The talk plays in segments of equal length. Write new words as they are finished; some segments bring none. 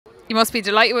You must be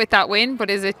delighted with that win, but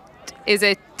is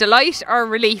it delight or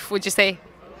relief, would you say?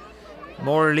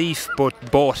 More relief,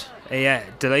 but both. Yeah,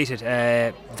 delighted.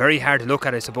 Very hard to look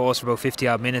at, I suppose, for about 50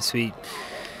 odd minutes. We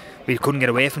couldn't get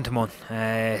away from Taghmon.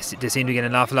 They seemed to get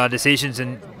an awful lot of decisions,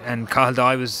 and Cathal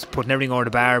Doyle was putting everything over the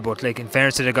bar. But like, in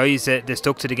fairness to the guys, they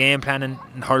stuck to the game plan and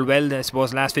hurled well. I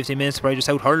suppose the last 15 minutes probably just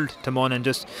out hurled Taghmon, and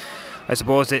just, I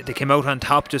suppose they came out on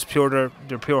top, just their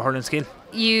pure hurling skill.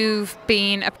 You've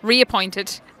been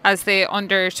reappointed as the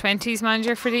under-20s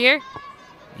manager for the year.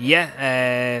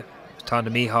 Yeah,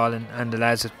 talking to Micheál and the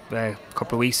lads a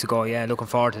couple of weeks ago. Yeah, looking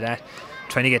forward to that.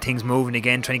 Trying to get things moving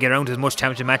again, trying to get around to as much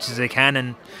championship matches as I can,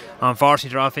 and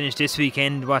unfortunately they're all finished this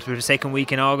weekend. We're the second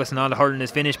week in August and all the hurling is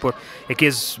finished, but it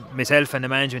gives myself and the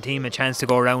management team a chance to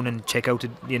go around and check out,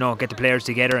 get the players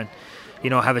together and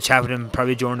have a chat with them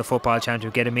probably during the football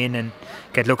championship, get them in and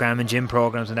get look at them in gym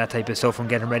programs and that type of stuff and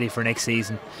get them ready for next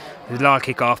season. It'll all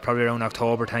kick off probably around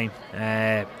October time.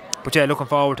 But yeah, looking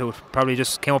forward to it. Probably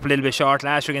just came up a little bit short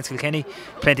last year against Kilkenny.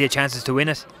 Plenty of chances to win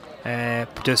it.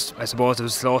 Just, I suppose it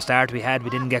was a slow start we had.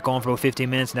 We didn't get going for about 15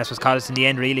 minutes, and that's what caught us in the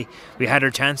end, really. We had our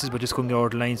chances, but just couldn't get over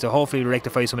the line. So hopefully we'll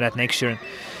rectify some of that next year and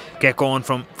get going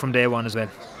from day one as well.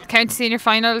 County Senior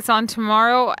Final is on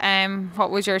tomorrow. What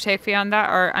would your take be on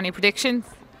that, or any predictions?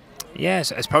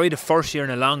 Yes, it's probably the first year in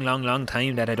a long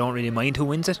time that I don't really mind who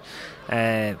wins it.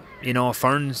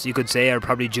 Ferns, you could say, are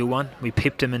probably due one. We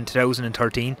pipped them in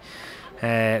 2013.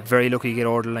 Very lucky to get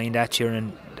over the line that year,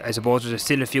 and I suppose there's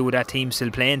still a few of that team still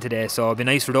playing today, so it'd be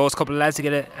nice for those couple of lads to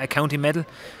get a county medal.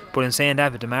 But in saying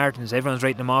that, with the Martins, everyone's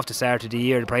writing them off the start of the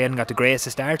year. They probably hadn't got the greatest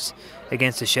of starts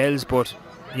against the Shells, but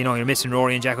you're missing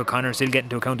Rory and Jack O'Connor still getting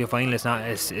to a county final.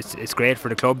 It's great for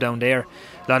the club down there.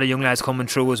 A lot of young lads coming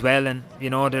through as well, and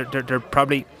they're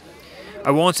probably,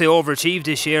 I won't say overachieved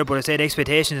this year, but I say the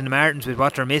expectations in the Martins with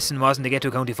what they're missing wasn't to get to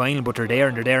a county final, but they're there,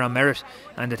 and they're there on merit,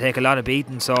 and they take a lot of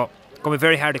beating. So going to be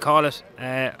very hard to call it.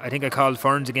 I think I called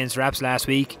Ferns against Raps last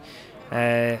week.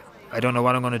 I don't know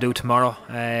what I'm going to do tomorrow.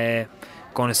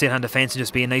 Going to sit on the fence and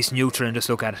just be a nice neutral and just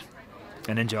look at it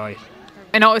and enjoy it.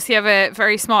 I notice you have a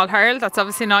very small hurl. That's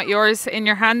obviously not yours in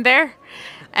your hand there.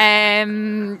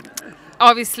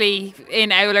 Obviously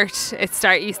in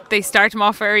Oulart they start them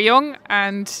off very young,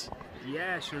 and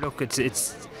yeah, sure. Look,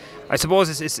 it's I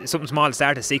suppose it's something small to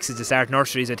start at 6s, to start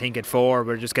nurseries. I think at 4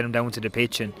 we're just getting them down to the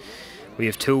pitch, and we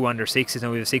have 2 under 6s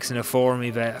and we have a 6 and a 4, and we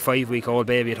have a 5-week-old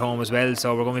baby at home as well.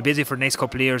 So we're going to be busy for the next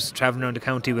couple of years travelling around the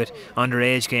county with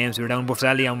underage games. We were down Buffs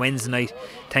Alley on Wednesday night.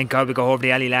 Thank God we got over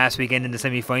the alley last weekend in the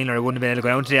semi-final, or I wouldn't have been able to go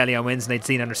down to the alley on Wednesday night,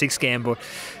 seen under 6 game. But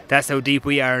that's how deep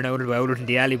we are now that we're out in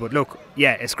the alley. But look,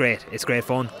 yeah, it's great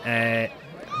fun.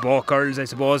 Both girls, I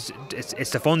suppose,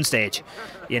 it's the fun stage,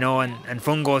 and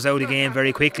fun goes out again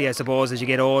very quickly, I suppose, as you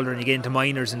get older and you get into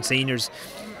minors and seniors.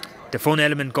 The fun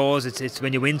element goes, it's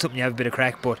when you win something you have a bit of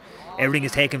crack, but everything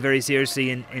is taken very seriously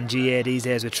in GA these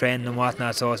days with training and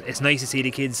whatnot, so it's nice to see the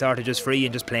kids sort of just free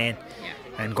and just playing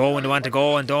and go when they want to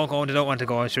go and don't go when they don't want to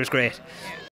go. It's just great.